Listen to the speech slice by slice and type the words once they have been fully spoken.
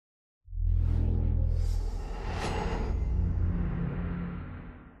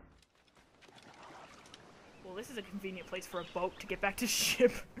is a convenient place for a boat to get back to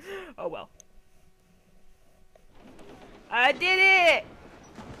ship. Oh well. I did it!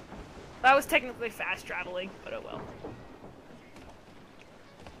 That was technically fast traveling, but oh well.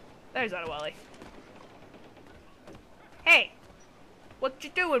 There's Adewale. Hey! What you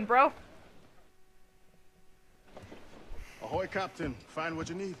doing, bro? Ahoy, Captain. Find what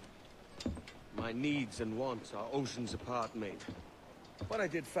you need. My needs and wants are oceans apart, mate. But I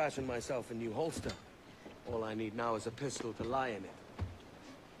did fashion myself a new holster. All I need now is a pistol to lie in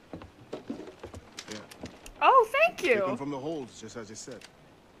it. Yeah. Oh, thank you! Taken from the holds, just as you said.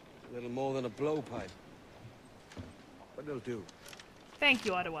 A little more than a blowpipe. But it'll do. Thank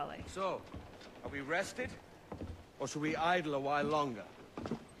you, Adewale. So, are we rested? Or should we idle a while longer?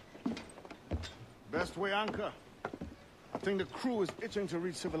 Best way anchor. I think the crew is itching to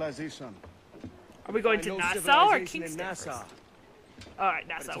reach civilization. Are we going to Nassau or Kingston? Nassau. Alright,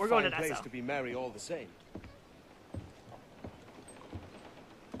 Nassau. We're going to Nassau. Place to be merry all the same.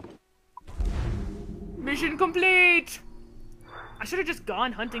 Mission complete! I should have just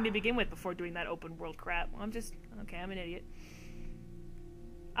gone hunting to begin with before doing that open world crap. Well, okay, I'm an idiot.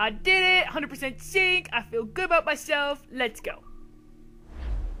 I did it! 100% sync! I feel good about myself. Let's go.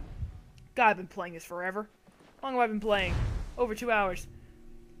 God, I've been playing this forever. How long have I been playing? Over 2 hours.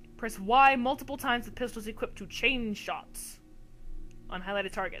 Press Y multiple times with pistols equipped to chain shots on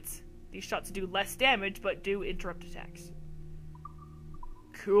highlighted targets. These shots do less damage, but do interrupt attacks.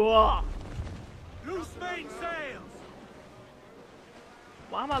 Cool! Loose mainsails!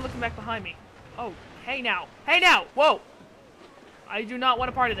 Why am I looking back behind me? Oh, hey now. Hey now! Whoa! I do not want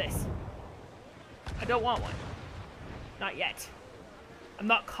a part of this. I don't want one. Not yet. I'm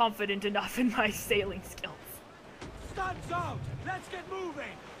not confident enough in my sailing skills. Studs out! Let's get moving!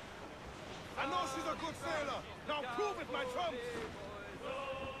 I know she's a good sailor. Now prove it, my trumps.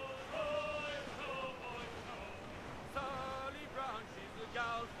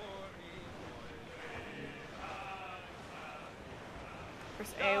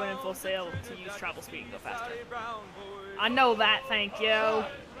 Press A when in full sail to use travel speed and go faster. I know that, thank you. To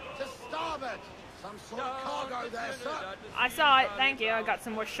starboard. Some sort of cargo there, sir. I saw it, thank you. I got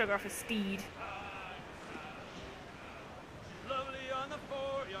some more sugar off a steed.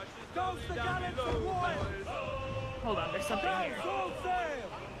 Hold on, there's something here.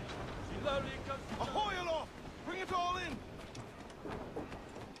 Ahoy aloft! Bring it all in!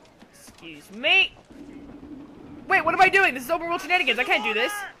 Excuse me. Wait, what am I doing? This is open world shenanigans. I can't do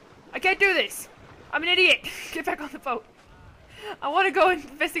this. I can't do this. I'm an idiot. Get back on the boat. I want to go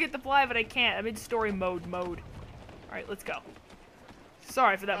investigate the fly, but I can't. I'm in story mode. Alright, let's go.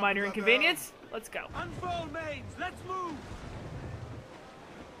 Sorry for that minor inconvenience. Let's go. Unfold mains, let's move!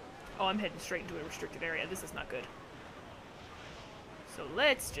 Oh, I'm heading straight into a restricted area. This is not good. So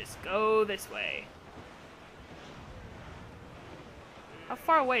let's just go this way. How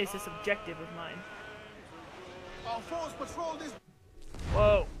far away is this objective of mine? Our force patrol this.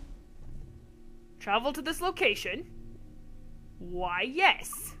 Whoa. Travel to this location? Why,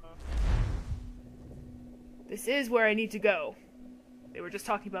 yes. This is where I need to go. They were just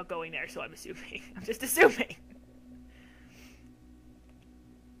talking about going there, so I'm assuming. I'm just assuming.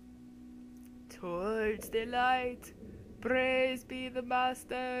 Towards the light. Praise be the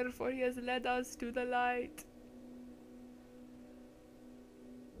Master, for he has led us to the light.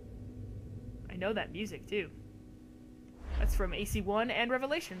 I know that music, too. That's from AC1 and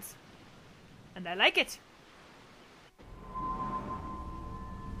Revelations. And I like it.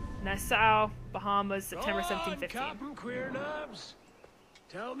 Nassau, Bahamas, September 1715. Captain Queernabs.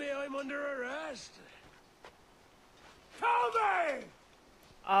 Tell me I'm under arrest. Tell me!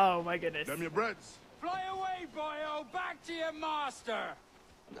 Oh my goodness. Them your breads. Fly away, boyo! Back to your master!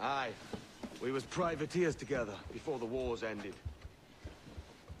 Aye. We was privateers together before the wars ended.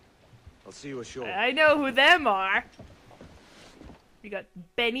 I'll see you ashore. I know who them are. We got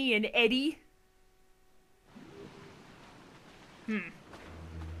Benny and Eddie. You're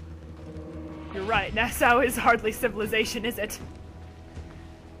right, Nassau is hardly civilization, is it?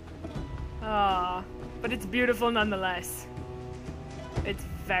 Ah, but it's beautiful nonetheless. It's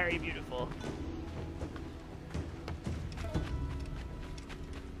very beautiful.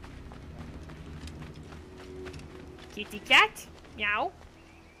 Kitty cat? Meow.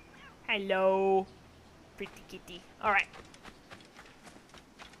 Hello. Pretty kitty. Alright.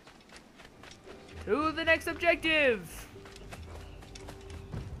 To the next objective!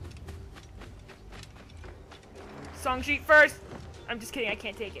 Song sheet first! I'm just kidding, I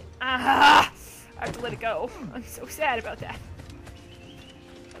can't take it. Ah! I have to let it go. I'm so sad about that.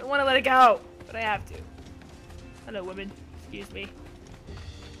 I don't want to let it go, but I have to. Hello, women. Excuse me.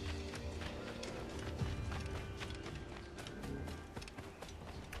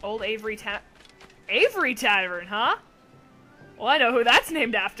 Old Avery Tavern, huh? Well, I know who that's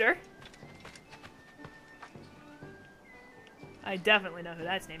named after. I definitely know who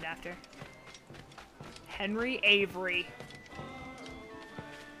that's named after. Henry Avery.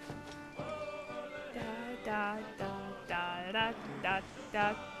 Da, da, da, da, da, da,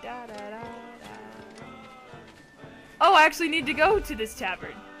 da, da, da, da. Oh, I actually need to go to this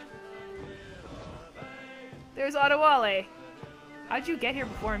tavern. There's Adewale. How'd you get here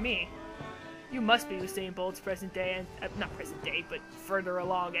before me? You must be Usain Bolt's present day, and not present day, but further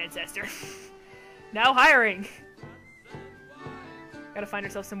along ancestor. Now hiring. Gotta find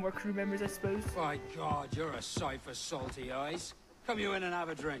ourselves some more crew members, I suppose. My God, you're a sight for salty eyes. Come you in and have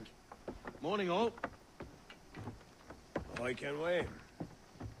a drink. Morning, all. Oh, I can't wait.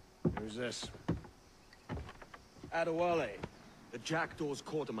 Who's this? Adewale, the Jackdaw's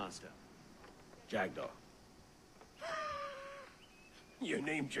quartermaster. Jackdaw. You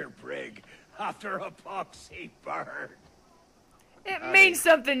named your brig after a poxy bird. It means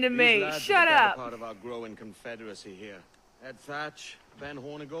something to These me. lads are Shut the better up. part of our growing confederacy here. Ed Thatch, Ben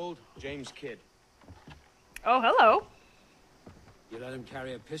Hornigold, James Kidd. Oh, hello. You let him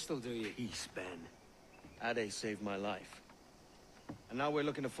carry a pistol, do you? Peace, Ben. Ade saved my life. And now we're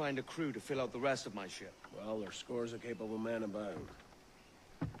looking to find a crew to fill out the rest of my ship. Well, there's scores of capable men about.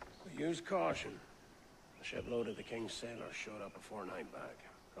 But use caution. The shipload of the King's sailors showed up before night back,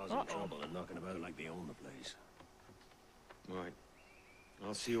 causing trouble and knocking about like they own the place. Right.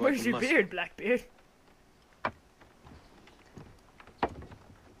 I'll see you at Where's the your muster. beard, Blackbeard?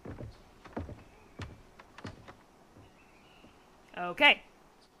 Okay.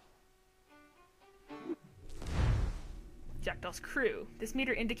 Jackdaw's crew. This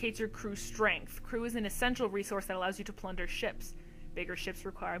meter indicates your crew's strength. Crew is an essential resource that allows you to plunder ships. Bigger ships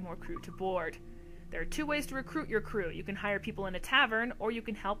require more crew to board. There are two ways to recruit your crew. You can hire people in a tavern, or you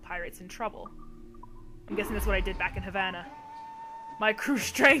can help pirates in trouble. I'm guessing that's what I did back in Havana. My crew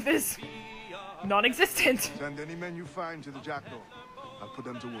strength is non-existent. Send any men you find to the Jackdaw. I'll put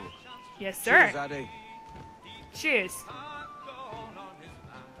them to work. Yes, sir. Cheers, Ade. Cheers.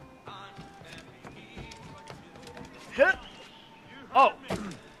 Huh. Oh,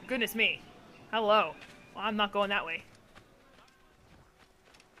 goodness me. Hello. Well, I'm not going that way.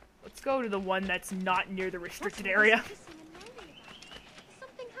 Let's go to the one that's not near the restricted area.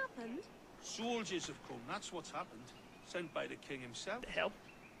 Something happened? Soldiers have come, that's what's happened. Sent by the king himself. The hell?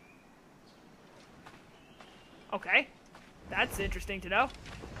 Okay. That's interesting to know.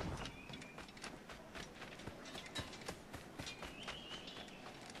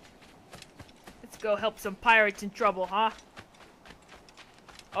 Let's go help some pirates in trouble, huh?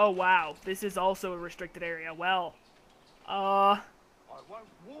 Oh, wow. This is also a restricted area. Well, I won't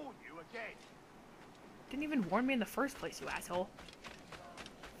warn you again. didn't even warn me in the first place, you asshole.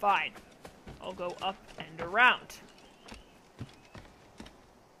 Fine. I'll go up and around.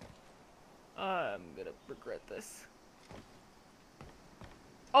 I'm gonna regret this.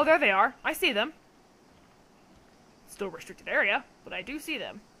 Oh, there they are. I see them. Still restricted area, but I do see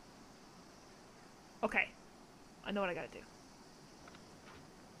them. Okay. I know what I gotta do.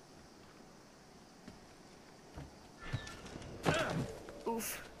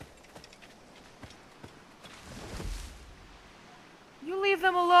 Oof. You leave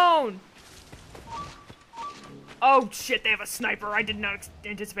them alone! Oh shit, they have a sniper. I did not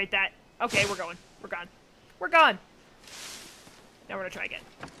anticipate that. Okay, we're going. We're gone. We're gone! Now we're gonna try again.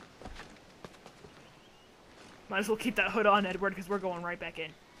 Might as well keep that hood on, Edward, because we're going right back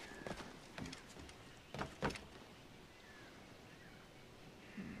in.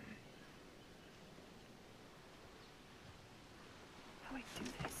 How do I do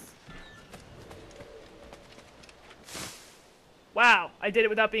this? Wow, I did it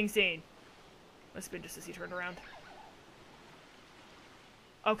without being seen. Must have been just as he turned around.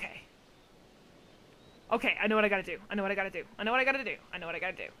 Okay. Okay, I know what I gotta do. I know what I gotta do. I know what I gotta do. I know what I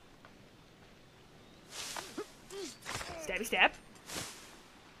gotta do. Stabby stab.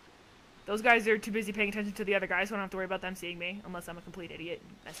 Those guys are too busy paying attention to the other guys, so I don't have to worry about them seeing me, unless I'm a complete idiot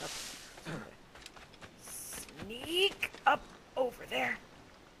and mess up. Sneak up over there.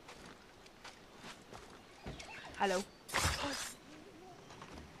 Hello.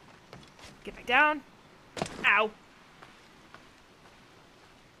 Get back down. Ow.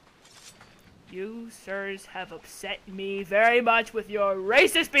 You, sirs, have upset me very much with your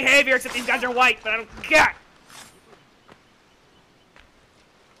racist behavior, except these guys are white, but I don't care.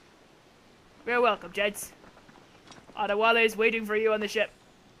 You're welcome, gents. Adewale is waiting for you on the ship.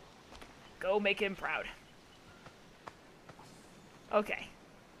 Go make him proud. Okay.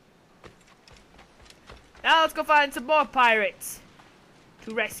 Now let's go find some more pirates.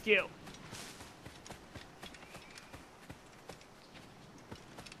 to rescue.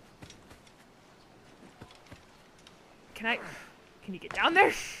 Can you get down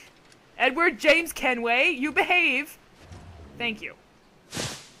there? Edward James Kenway, you behave. Thank you.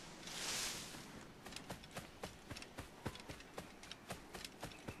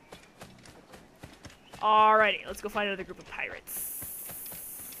 Alrighty, let's go find another group of pirates.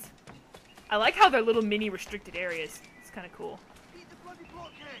 I like how they're little mini restricted areas. It's kind of cool. Beat the bloody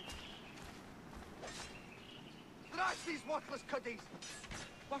blockhead! Thrash these worthless cuddies!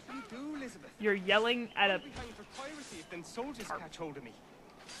 What will you do, Elizabeth? You're yelling at a... I'll be hanged for piracy if then soldiers catch hold of me.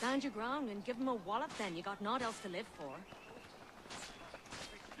 Stand your ground and give them a wallop then. You got naught else to live for.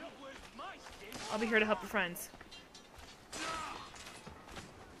 I'll be here to help your friends.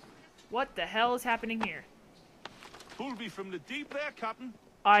 What the hell is happening here? Pulled me from the deep there, Captain.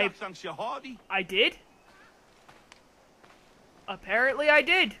 I Jack thanks you hearty. I did? Apparently I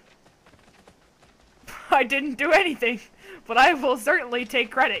did. I didn't do anything, but I will certainly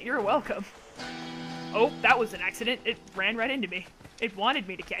take credit. You're welcome. Oh, that was an accident. It ran right into me. It wanted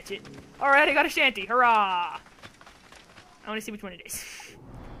me to catch it. Alright, I got a shanty. Hurrah! I want to see which one it is.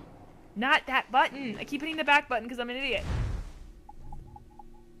 Not that button. I keep hitting the back button because I'm an idiot.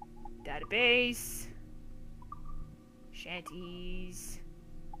 Database. Shanties.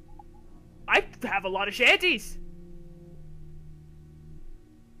 I have a lot of shanties.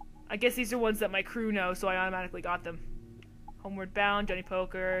 I guess these are ones that my crew know, so I automatically got them. Homeward Bound, Johnny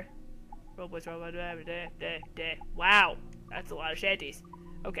Poker, Rollboys, wow, that's a lot of shanties.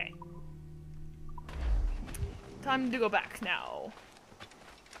 Okay. Time to go back now.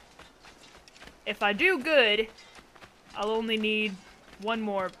 If I do good, I'll only need one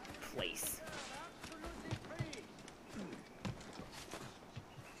more place.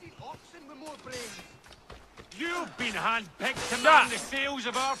 You've been handpicked to man the sails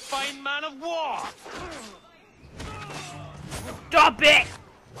of our fine man of war. Stop it!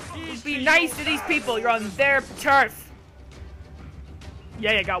 Be nice to these people. You're on their turf.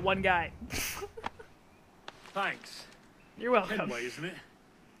 Yeah, you got one guy. Thanks. You're welcome. Kenway, isn't it?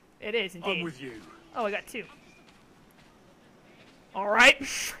 It is indeed. I'm with you. Oh, I got two.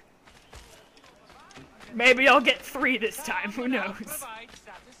 Alright. Maybe I'll get 3 this time. Who knows?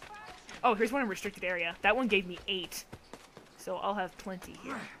 Oh, here's one in restricted area. That one gave me 8. So I'll have plenty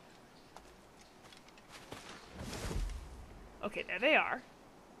here. Okay, there they are.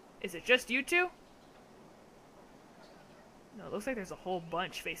 Is it just you two? No, it looks like there's a whole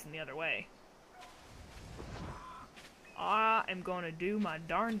bunch facing the other way. I am gonna do my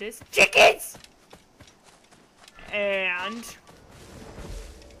darndest. Chickens! And...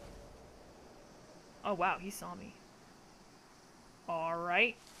 oh, wow, he saw me.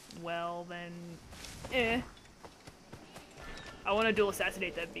 Alright. Well, then... I want to dual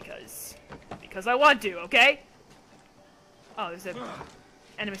assassinate them because I want to, okay? Oh, there's an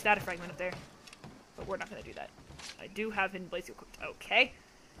enemy status fragment up there. But we're not going to do that. I do have hidden blaze equipped. Okay.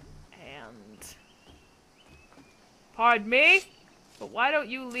 And... pardon me? But why don't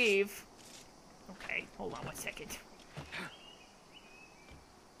you leave? Okay, hold on 1 second.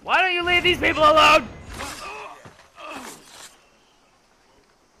 Why don't you leave these people alone?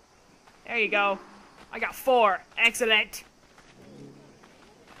 There you go. I got 4. Excellent.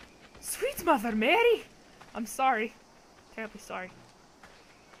 Sweet Mother Mary. I'm sorry. Terribly sorry.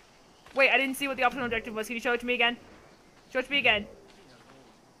 Wait, I didn't see what the optional objective was. Can you show it to me again? Show it to me again.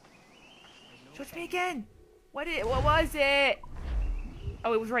 Show it to me again. What was it?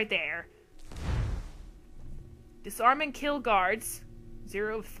 Oh, it was right there. Disarm and kill guards.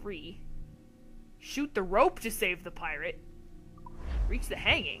 0 of 3. Shoot the rope to save the pirate. Reach the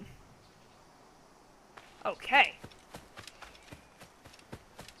hanging. Okay.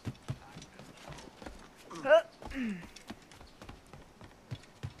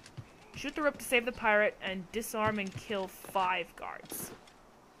 Shoot the rope to save the pirate and disarm and kill 5 guards.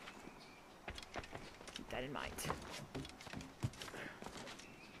 Keep that in mind.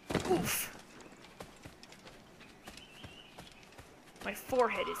 Oof. My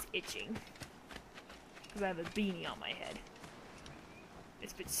forehead is itching. Because I have a beanie on my head.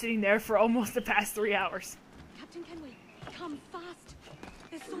 It's been sitting there for almost the past 3 hours. Captain Kenway, come fast.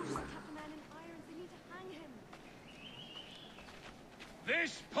 There's soldiers that have the man in irons. They need to hang him.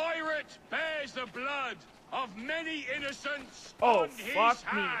 This pirate bears the blood of many innocents Oh, on his fuck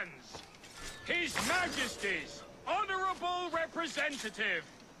me. hands. His Majesty's honorable representative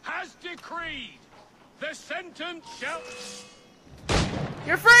has decreed the sentence shall...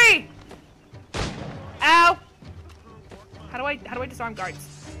 You're free! Ow! How do I disarm guards?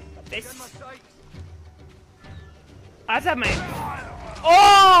 This. I have to have my...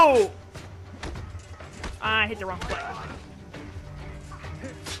 Oh! I hit the wrong button.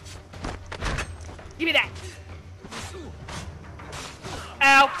 Give me that.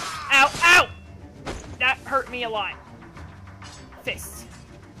 Ow! Ow! Ow! That hurt me a lot. Fists.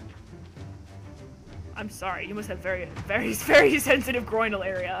 I'm sorry. You must have very, very, very sensitive groinal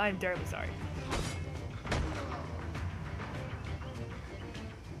area. I'm terribly sorry.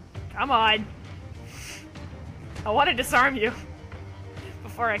 Come on. I want to disarm you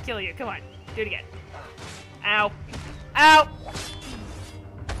before I kill you. Come on. Do it again. Ow. Ow!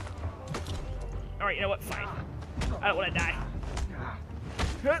 Alright, you know what? Fine. I don't want to die.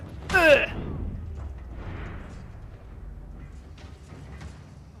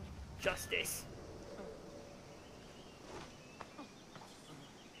 Justice.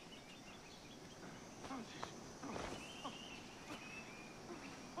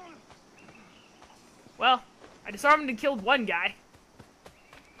 Well, I disarmed and killed one guy.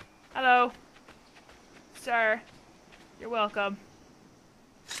 Hello. Sir. You're welcome.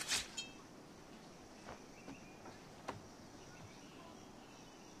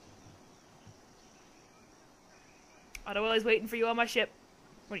 Otherwise waiting for you on my ship.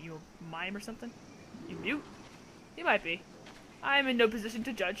 What are you, a mime or something? You mute? You might be. I am in no position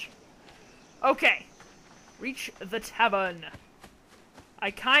to judge. Okay. Reach the tavern.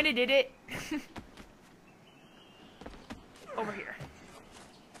 I kinda did it. Over here.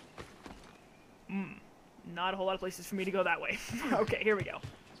 Not a whole lot of places for me to go that way. Okay, here we go.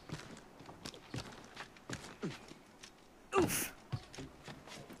 Oof.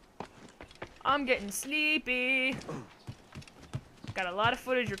 I'm getting sleepy. Got a lot of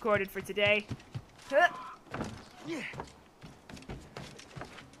footage recorded for today.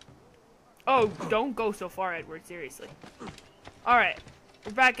 Oh, don't go so far, Edward, seriously. Alright,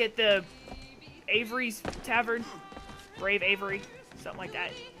 we're back at the Avery's Tavern. Brave Avery, something like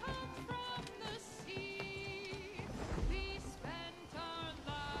that.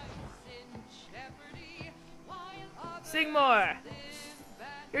 Sing more!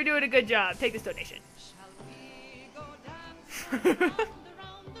 You're doing a good job. Take this donation.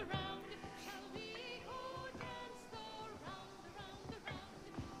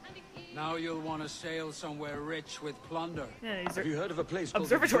 Now you'll want to sail somewhere rich with plunder. Yeah, Have you heard of a place called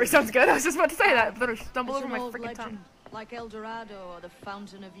Observatory sounds good. I was just about to say that, but I stumbled over my freaking tongue. Like El Dorado or the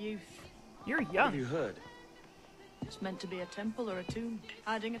Fountain of Youth. You're Have young. you heard? It's meant to be a temple or a tomb,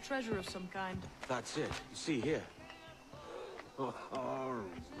 hiding a treasure of some kind. That's it. You see here. Oh,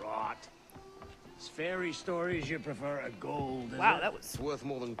 rot. It's fairy stories you prefer to gold, is Wow, it? that was... It's worth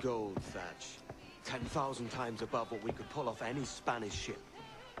more than gold, Thatch. 10,000 times above what we could pull off any Spanish ship.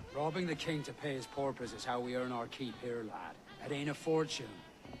 Robbing the king to pay his porpoise is how we earn our keep here, lad. It ain't a fortune.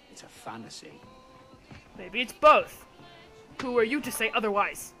 It's a fantasy. Maybe it's both. Who are you to say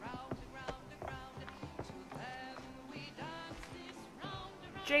otherwise?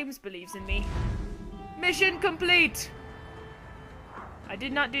 James believes in me. Mission complete! I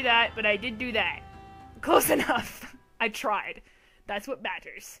did not do that, but I did do that. Close enough. I tried. That's what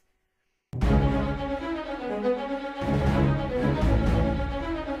matters.